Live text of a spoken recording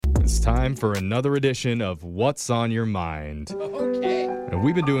time for another edition of What's on Your Mind. Okay. And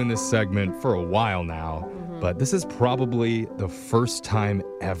we've been doing this segment for a while now, but this is probably the first time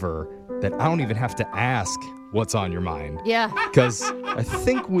ever that I don't even have to ask what's on your mind. Yeah. Because I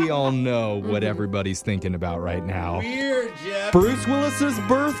think we all know what everybody's thinking about right now. Weird, Jeff. Bruce Willis's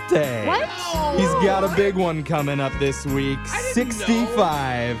birthday. What? He's got a big one coming up this week. I didn't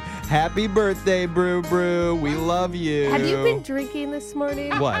 65. Happy birthday, Brew Brew. We love you. Have you been drinking this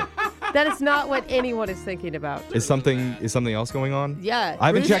morning? What? That is not what anyone is thinking about. Is something else going on? Yeah. I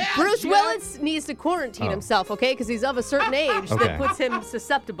haven't Bruce, checked. Bruce Yeah. Willis needs to quarantine himself, okay? Because he's of a certain age Okay. that puts him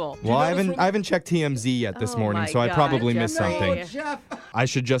susceptible. Well, I know this haven't checked TMZ yet this Oh morning, my so I God, probably missed Jeffrey. something. Oh, Jeff. I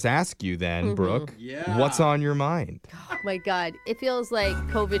should just ask you then, Brooke. Yeah. What's on your mind? Oh my God. It feels like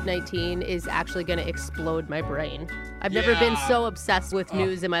COVID-19 is actually going to explode my brain. I've never been Yeah. so obsessed with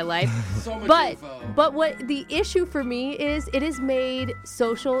news in my life. So much But info. what the issue for me is it has made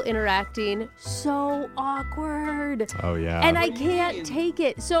social interacting so awkward. Oh, yeah. And I What do you can't mean? take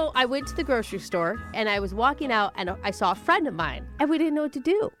it. So I went to the grocery store and I was walking out and I saw a friend of mine and we didn't know what to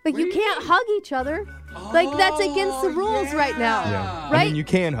do. Like, What you do you can't mean? hug each other. Like, that's against the Oh, rules right now. yeah. I Right? mean, you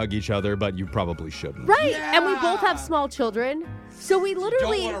can hug each other, but you probably shouldn't. Right. And we both Yeah. have small children. So we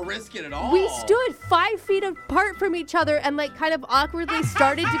literally. Don't want to risk it at all. We stood 5 feet apart from each other and like kind of awkwardly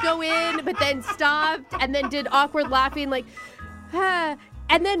started to go in, but then stopped and then did awkward laughing like,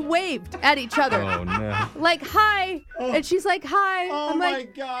 and then waved at each other. Oh, no. Like, hi. And she's like, hi. Oh I'm my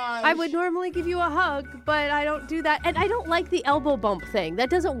like, gosh. I would normally give you a hug, but I don't do that. And I don't like the elbow bump thing. That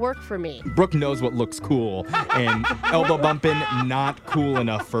doesn't work for me. Brooke knows what looks cool, and elbow bumping, not cool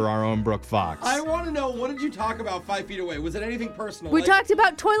enough for our own Brooke Fox. I want to know, what did you talk about 5 feet away? Was it anything personal? We Like- talked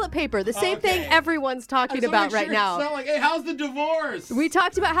about toilet paper, the same thing Okay. everyone's I talking just wanna about make right sure now. It's not like, hey, how's the divorce? We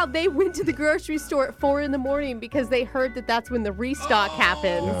talked about how they went to the grocery store at 4 a.m. because they heard that that's when the restock happens.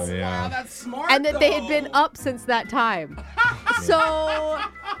 Oh, yeah. Wow, that's smart. And that they had though. been up since that time. So,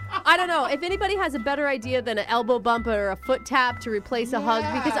 I don't know. If anybody has a better idea than an elbow bump or a foot tap to replace a hug,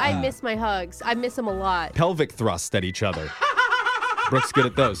 because I miss my hugs. I miss them a lot. Pelvic thrust at each other. Brooke's good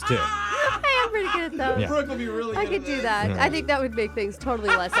at those, too. I am pretty good at those. Yeah. Brooke will be really I good could at do this. that. I think that would make things totally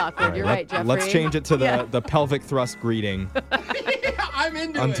less awkward. You're right, Jeffrey. Let's change it to Yeah. the pelvic thrust greeting I'm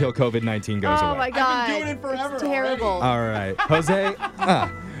into until it. COVID-19 goes Oh away. my God. doing it forever It's terrible. All right. Jose,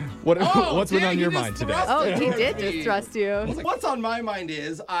 what's been dang, on you your just mind today? thrust Oh, it he towards did me. just thrust you. What's on my mind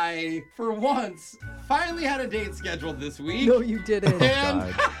is I, for once, finally had a date scheduled this week. No, you didn't.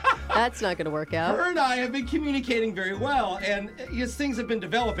 And That's not going to work out. her and I have been communicating very well, and as things have been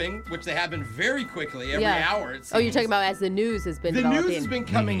developing, which they have been very quickly, every hour. It Oh, you're seems. talking about as the news has been The developing. news has been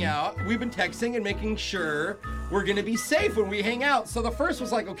coming out. We've been texting and making sure we're gonna be safe when we hang out. So the first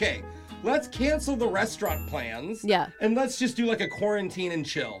was like, okay, let's cancel the restaurant plans. Yeah. And let's just do like a quarantine and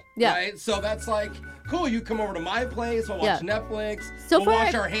chill. Yeah. Right? So that's like, cool, you come over to my place, we'll watch Yeah. Netflix, So we'll far,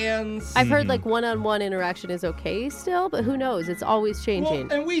 wash our hands. I've heard like one-on-one interaction is okay still, but who knows? It's always changing.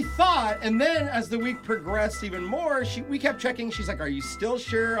 Well, and we thought, and then as the week progressed even more, we kept checking. She's like, "Are you still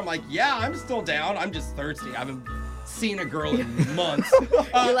sure?" I'm like, "Yeah, I'm still down. I'm just thirsty. I haven't seen a girl in months.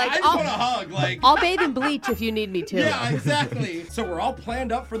 You're like, I just "I'll- want a hug." Like, I'll bathe in bleach if you need me to. yeah, exactly. So we're all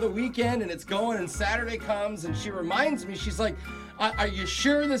planned up for the weekend, and it's going. And Saturday comes, and she reminds me. She's like, "Are you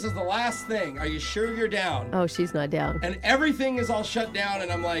sure this is the last thing? Are you sure you're down?" Oh, she's not down. And everything is all shut down,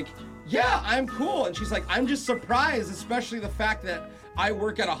 and I'm like, yeah, I'm cool. And she's like, I'm just surprised, especially the fact that I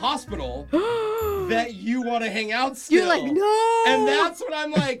work at a hospital, that you want to hang out still. You're like, no. And that's when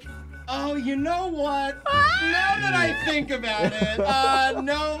I'm like, oh, you know what? Now that I think about it,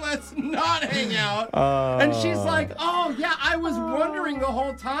 no, let's not hang out. And she's like, oh, yeah, I was wondering the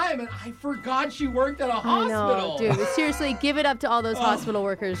whole time, and I forgot she worked at a I hospital. know, dude. Seriously, give it up to all those hospital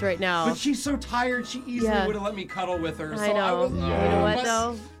workers right now. But she's so tired, she easily Yeah. would have let me cuddle with her. I So know. was, You know what, but-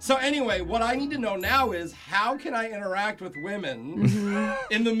 though? So anyway, what I need to know now is how can I interact with women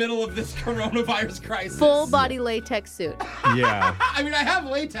in the middle of this coronavirus crisis? Full body latex suit. Yeah. I mean, I have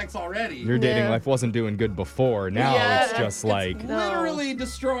latex already. Your dating Yeah. life wasn't doing good before. Now Yeah, it's just like, literally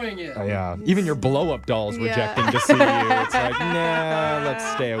destroying it. yeah. Even your blow-up doll's Yeah. rejecting to see you. It's like, nah, let's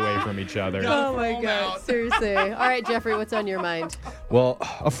stay away from each other. Yeah. Oh my Throw 'em God. out. Seriously. All right, Jeffrey, what's on your mind? Well,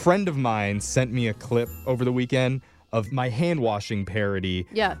 a friend of mine sent me a clip over the weekend of my hand washing parody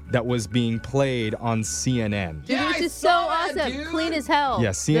Yeah. that was being played on CNN. Did Yeah, we I is so saw that, awesome. dude. Clean as hell. Yeah,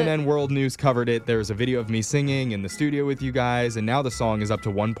 CNN World News covered it. There's a video of me singing in the studio with you guys, and now the song is up to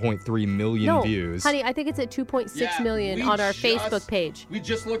 1.3 million No, views. honey, I think it's at 2.6 Yeah, million we on our just- Facebook page. We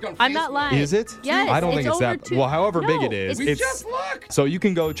just looked on Facebook. I'm not lying. Is it? Yes, I don't think it's over that. Well, however big it is, No, We it's just looked. So you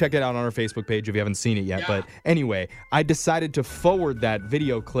can go check it out on our Facebook page if you haven't seen it yet. Yeah. But anyway, I decided to forward that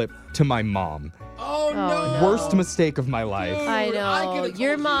video clip to my mom. Oh, no. no. Worst mistake of my life. I Dude, know. could've told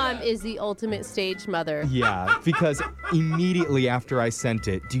Your you mom that. is the ultimate stage mother. Yeah, because immediately after I sent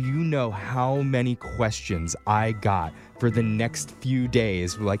it, do you know how many questions I got for the next few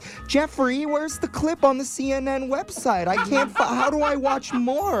days? Like, Jeffrey, where's the clip on the CNN website? I can't. How do I watch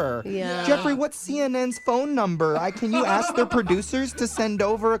more? Yeah. Jeffrey, what's CNN's phone number? Can you ask their producers to send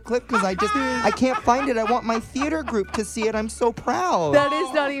over a clip? Because I can't find it. I want my theater group to see it. I'm so proud. That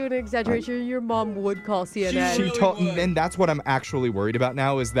is not even an exaggeration. Your mom would call CNN. She really told, would. and that's what I'm actually worried about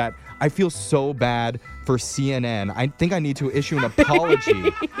now is that I feel so bad for CNN. I think I need to issue an apology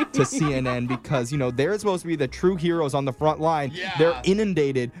to CNN because, you know, they're supposed to be the true heroes on the front line. Yeah. They're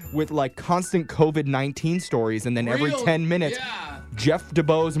inundated with like constant COVID-19 stories, and then every Real- 10 minutes, Yeah. Jeff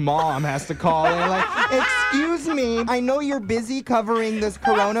DeBoe's mom has to call in like, excuse me, I know you're busy covering this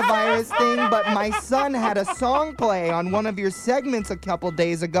coronavirus thing, but my son had a song play on one of your segments a couple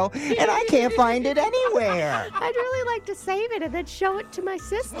days ago, and I can't find it anywhere. I'd really like to save it and then show it to my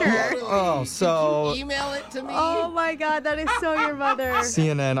sister. Totally. Oh, so- Could you email it to me? Oh my God, that is so your mother.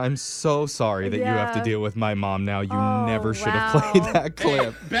 CNN, I'm so sorry that you have to Yeah. deal with my mom now. You Oh, never should have wow. played that Hey,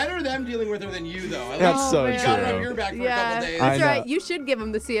 clip. better them dealing with her than you, though. At That's least so you got it true. on your back for a Yeah, couple days. I that's know. right. You should give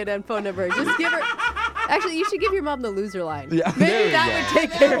him the CNN phone number. Just give her. Actually, you should give your mom the loser line. Yeah, there Maybe you that go. would take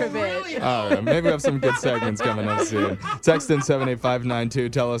That care will of it. really help. All right, maybe we have some good segments coming up soon. Text in 78592.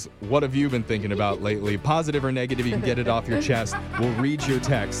 Tell us, what have you been thinking about lately? Positive or negative, you can get it off your chest. We'll read your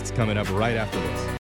texts coming up right after this.